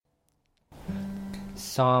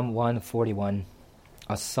Psalm 141,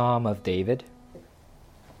 a psalm of David.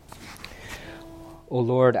 O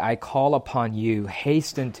Lord, I call upon you,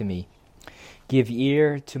 hasten to me. Give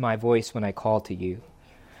ear to my voice when I call to you.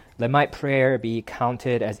 Let my prayer be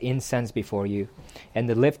counted as incense before you, and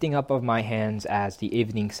the lifting up of my hands as the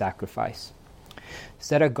evening sacrifice.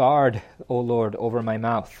 Set a guard, O Lord, over my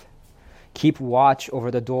mouth. Keep watch over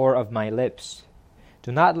the door of my lips.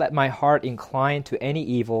 Do not let my heart incline to any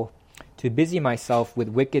evil, to busy myself with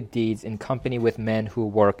wicked deeds in company with men who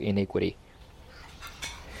work iniquity.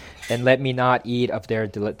 And let me not eat of their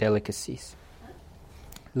delicacies.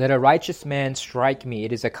 Let a righteous man strike me,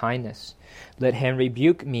 it is a kindness. Let him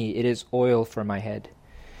rebuke me, it is oil for my head.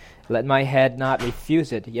 Let my head not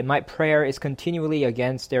refuse it, yet my prayer is continually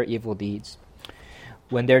against their evil deeds.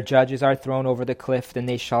 When their judges are thrown over the cliff, then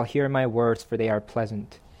they shall hear my words, for they are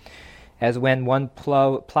pleasant. As when one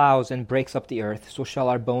plows and breaks up the earth, so shall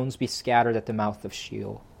our bones be scattered at the mouth of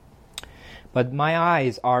Sheol. But my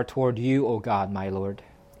eyes are toward you, O God, my Lord.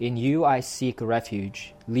 In you I seek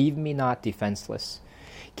refuge. Leave me not defenseless.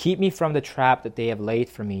 Keep me from the trap that they have laid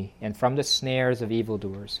for me, and from the snares of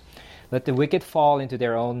evildoers. Let the wicked fall into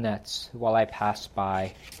their own nets, while I pass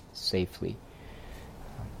by safely.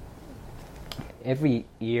 Every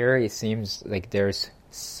year it seems like there's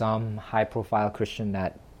some high-profile Christian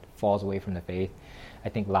that falls away from the faith. I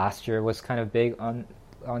think last year was kind of big on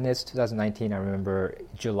this. 2019, I remember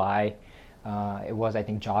July. It was, I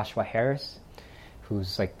think, Joshua Harris,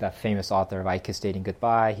 who's like the famous author of I Kiss Dating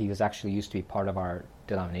Goodbye. He was actually used to be part of our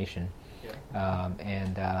denomination.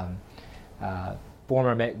 Former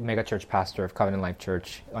megachurch pastor of Covenant Life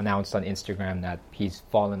Church announced on Instagram that he's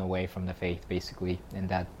fallen away from the faith, basically, and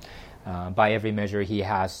that by every measure he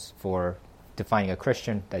has for defining a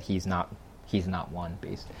Christian, that he's not one,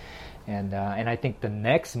 based. And I think the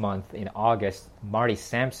next month in August, Marty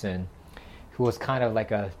Sampson, who was kind of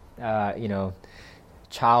like a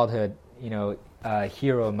childhood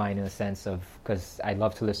hero of mine in a sense of, because I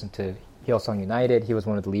love to listen to Hillsong United. He was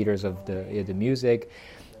one of the leaders of the music.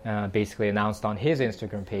 Basically announced on his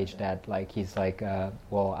Instagram page that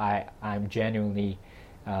I'm genuinely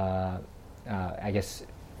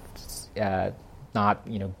not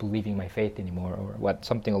believing my faith anymore, or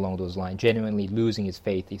something along those lines, genuinely losing his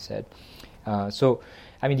faith, he said.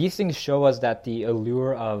 These things show us that the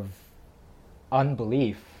allure of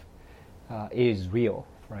unbelief is real,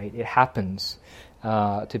 right? It happens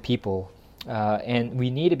to people, and we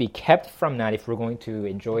need to be kept from that if we're going to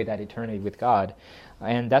enjoy that eternity with God.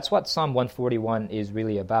 And that's what Psalm 141 is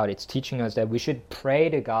really about. It's teaching us that we should pray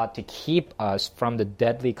to God to keep us from the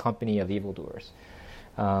deadly company of evildoers.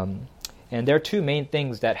 And there are two main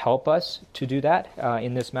things that help us to do that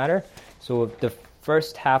in this matter. So the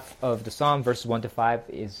first half of the psalm, verses 1 to 5,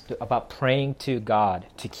 is about praying to God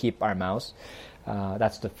to keep our mouths.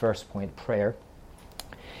 That's the first point, prayer.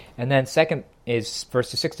 And then second is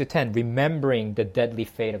verses 6 to 10, remembering the deadly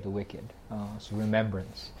fate of the wicked. So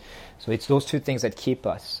remembrance. So it's those two things that keep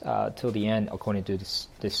us till the end, according to this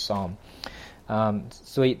psalm.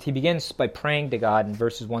 So he begins by praying to God in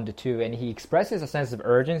verses 1 to 2, and he expresses a sense of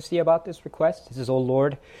urgency about this request. He says, O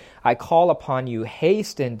Lord, I call upon you,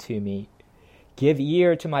 hasten to me. Give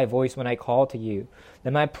ear to my voice when I call to you.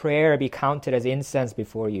 Let my prayer be counted as incense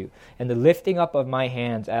before you, and the lifting up of my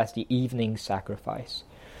hands as the evening sacrifice.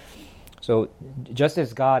 So just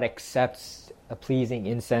as God accepts a pleasing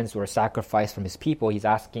incense or a sacrifice from his people, he's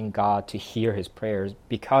asking God to hear his prayers,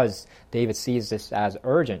 because David sees this as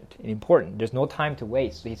urgent and important. There's no time to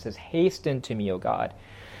waste. So he says, hasten to me, O God.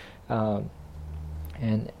 And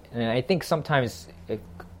I think sometimes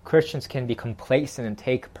Christians can be complacent and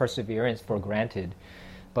take perseverance for granted,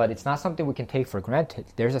 but it's not something we can take for granted.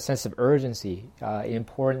 There's a sense of urgency,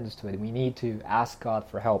 importance to it. We need to ask God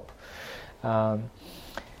for help.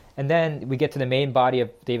 And then we get to the main body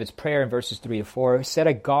of David's prayer in verses 3 to 4. Set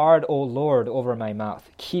a guard, O Lord, over my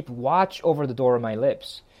mouth. Keep watch over the door of my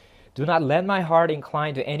lips. Do not let my heart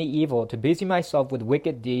incline to any evil, to busy myself with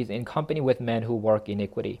wicked deeds in company with men who work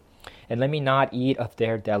iniquity. And let me not eat of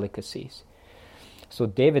their delicacies. So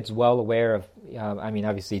David's well aware of,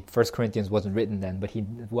 obviously 1 Corinthians wasn't written then, but he's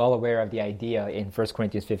well aware of the idea in 1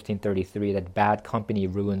 Corinthians 15:33 that bad company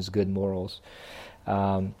ruins good morals.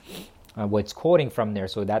 What's quoting from there,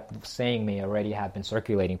 so that saying may already have been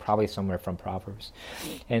circulating, probably somewhere from Proverbs.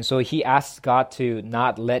 And so he asks God to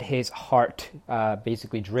not let his heart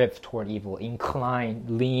basically drift toward evil,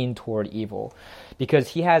 lean toward evil, because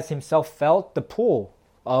he has himself felt the pull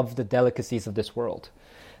of the delicacies of this world,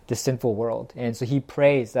 this sinful world. And so he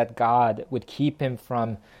prays that God would keep him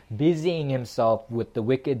from busying himself with the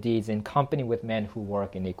wicked deeds in company with men who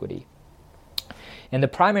work iniquity. And the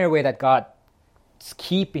primary way that God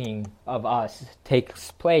keeping of us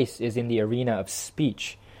takes place is in the arena of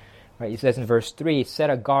speech. Right? He says in verse 3, set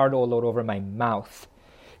a guard, O Lord, over my mouth.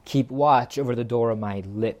 Keep watch over the door of my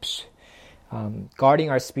lips. Guarding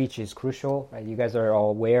our speech is crucial. Right? You guys are all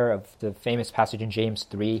aware of the famous passage in James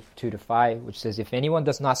 3, 2-5, which says, if anyone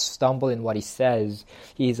does not stumble in what he says,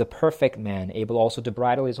 he is a perfect man, able also to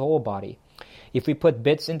bridle his whole body. If we put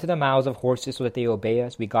bits into the mouths of horses so that they obey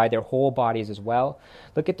us, we guide their whole bodies as well.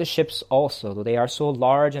 Look at the ships also. Though they are so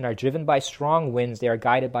large and are driven by strong winds, they are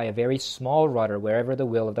guided by a very small rudder wherever the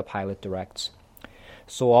will of the pilot directs.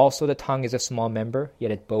 So also the tongue is a small member,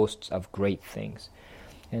 yet it boasts of great things.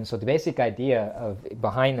 And so the basic idea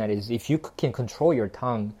behind that is if you can control your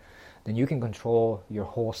tongue, then you can control your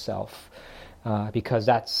whole self, because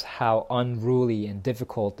that's how unruly and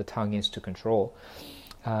difficult the tongue is to control.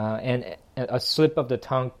 And a slip of the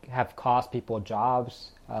tongue have cost people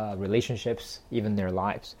jobs, relationships, even their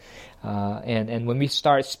lives. And when we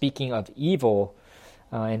start speaking of evil,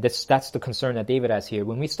 and that's the concern that David has here,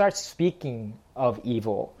 when we start speaking of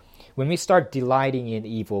evil, when we start delighting in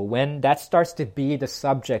evil, when that starts to be the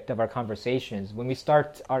subject of our conversations, when we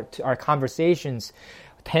start our conversations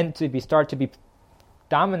start to be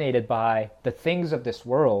dominated by the things of this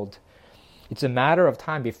world, it's a matter of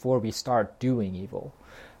time before we start doing evil.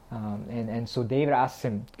 And so David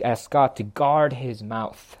asks God to guard his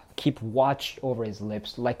mouth, keep watch over his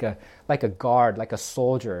lips, like a guard, like a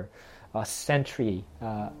soldier, a sentry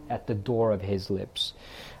at the door of his lips.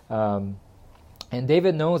 And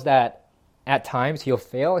David knows that at times he'll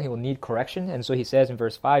fail, he will need correction, and so he says in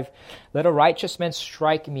verse 5, let a righteous man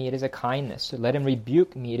strike me, it is a kindness. Let him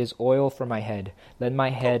rebuke me, it is oil for my head. Let my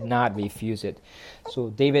head not refuse it. So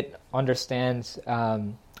David understands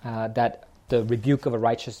that the rebuke of a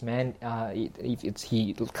righteous man,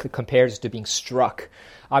 he compares to being struck.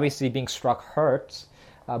 Obviously, being struck hurts,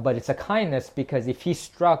 but it's a kindness because if he's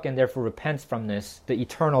struck and therefore repents from this, the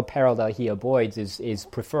eternal peril that he avoids is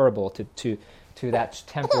preferable to that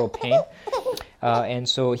temporal pain. And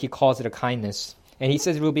so he calls it a kindness. And he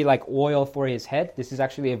says it will be like oil for his head. This is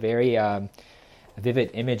actually a very vivid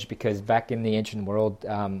image because back in the ancient world,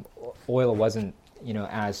 oil wasn't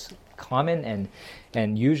as common,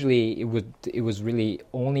 and usually it was really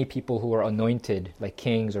only people who were anointed, like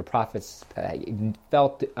kings or prophets, kind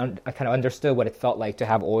of understood what it felt like to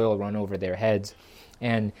have oil run over their heads.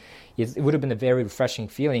 And it would have been a very refreshing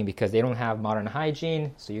feeling because they don't have modern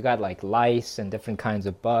hygiene, so you got like lice and different kinds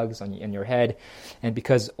of bugs in your head. And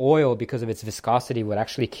because oil, because of its viscosity, would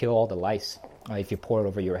actually kill all the lice if you pour it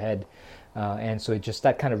over your head. And so just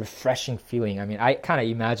that kind of refreshing feeling. I mean, I kind of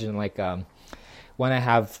imagine like when I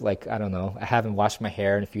have I haven't washed my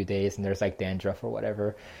hair in a few days and there's like dandruff or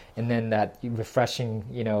whatever, and then that refreshing,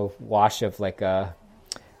 wash of like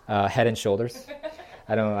Head and Shoulders.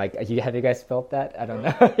 I don't know, have you guys felt that? I don't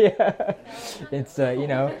know. Yeah. It's,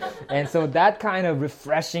 and so that kind of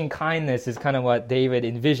refreshing kindness is kind of what David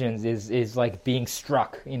envisions is like being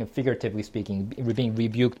struck, figuratively speaking, being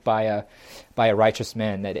rebuked by a righteous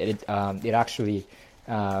man, that it actually,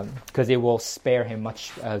 because it will spare him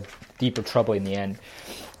much deeper trouble in the end.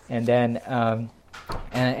 And then,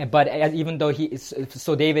 but even though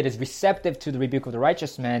David is receptive to the rebuke of the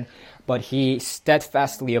righteous man, but he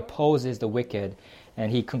steadfastly opposes the wicked. And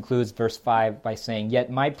he concludes verse 5 by saying, yet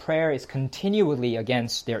my prayer is continually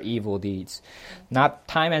against their evil deeds. Not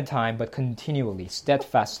time and time, but continually,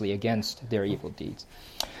 steadfastly against their evil deeds.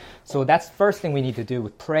 So that's the first thing we need to do.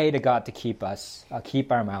 Pray to God to keep us,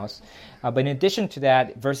 keep our mouths. But in addition to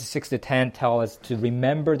that, verses 6-10 tell us to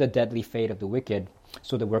remember the deadly fate of the wicked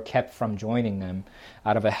so that we're kept from joining them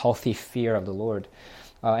out of a healthy fear of the Lord.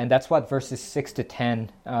 And that's what verses 6-10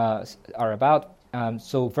 are about.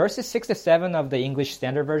 So verses 6-7 of the English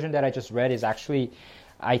Standard Version that I just read is actually,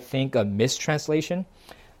 I think, a mistranslation.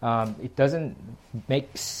 It doesn't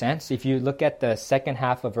make sense. If you look at the second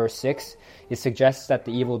half of verse 6, it suggests that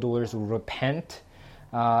the evildoers will repent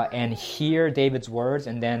and hear David's words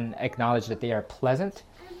and then acknowledge that they are pleasant.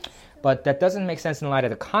 But that doesn't make sense in light of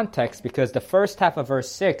the context, because the first half of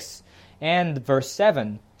verse 6 and verse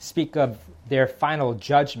 7 speak of their final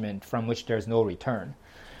judgment from which there's no return.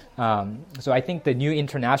 So I think the New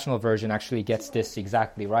International Version actually gets this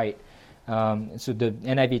exactly right. So the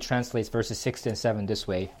NIV translates verses 6 and 7 this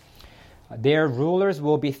way. Their rulers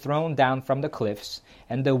will be thrown down from the cliffs,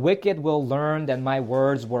 and the wicked will learn that my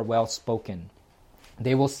words were well spoken.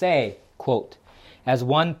 They will say, quote, as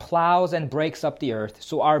one plows and breaks up the earth,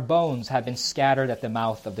 so our bones have been scattered at the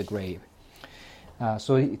mouth of the grave.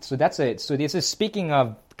 So that's it. So this is speaking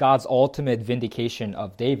of God's ultimate vindication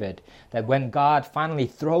of David, that when God finally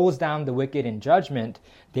throws down the wicked in judgment,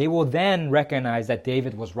 they will then recognize that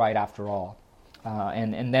David was right after all.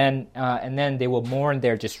 And then they will mourn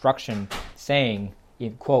their destruction, saying,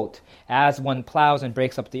 in quote, "As one plows and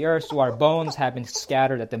breaks up the earth, so our bones have been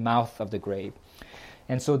scattered at the mouth of the grave."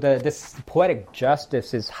 And so this poetic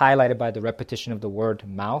justice is highlighted by the repetition of the word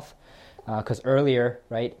mouth, because earlier,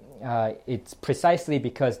 right, it's precisely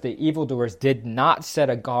because the evildoers did not set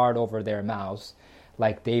a guard over their mouths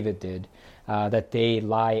like David did, that they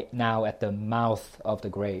lie now at the mouth of the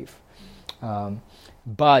grave.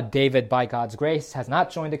 But David, by God's grace, has not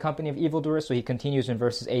joined the company of evildoers, so he continues in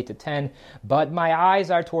verses 8 to 10. "But my eyes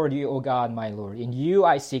are toward you, O God, my Lord. In you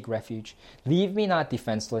I seek refuge. Leave me not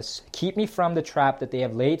defenseless. Keep me from the trap that they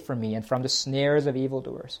have laid for me and from the snares of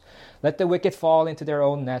evildoers. Let the wicked fall into their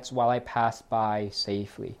own nets while I pass by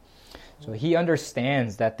safely." So he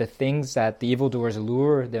understands that the things that the evildoers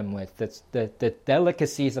lure them with, the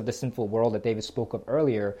delicacies of the sinful world that David spoke of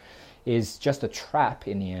earlier, is just a trap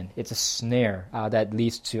in the end. It's a snare that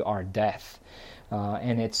leads to our death.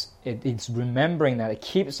 And it's remembering that it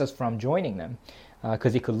keeps us from joining them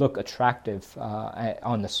because it could look attractive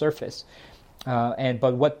on the surface.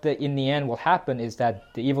 But what in the end will happen is that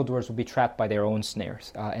the evildoers will be trapped by their own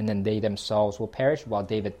snares, and then they themselves will perish while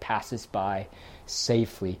David passes by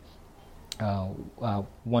safely.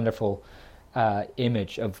 Wonderful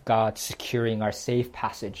image of God securing our safe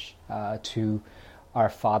passage to our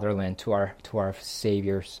fatherland, to our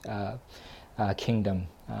Savior's kingdom,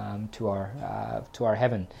 to our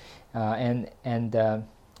heaven, and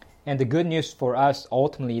the good news for us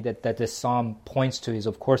ultimately that this psalm points to is,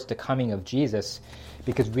 of course, the coming of Jesus,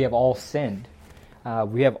 because we have all sinned.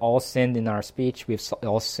 We have all sinned in our speech. We've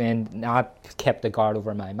all sinned, not kept the guard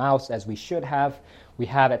over my mouth as we should have. We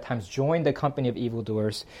have at times joined the company of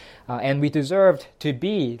evildoers, and we deserved to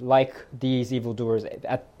be like these evildoers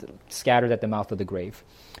scattered at the mouth of the grave.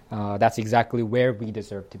 That's exactly where we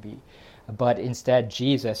deserve to be. But instead,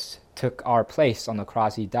 Jesus took our place on the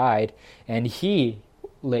cross. He died, and he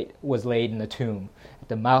was laid in the tomb at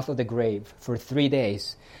the mouth of the grave for 3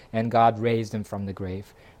 days, and God raised him from the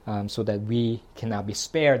grave, so that we can now be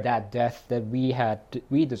spared that death that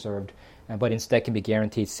we deserved, but instead can be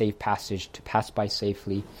guaranteed safe passage to pass by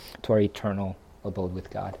safely to our eternal abode with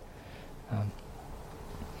God.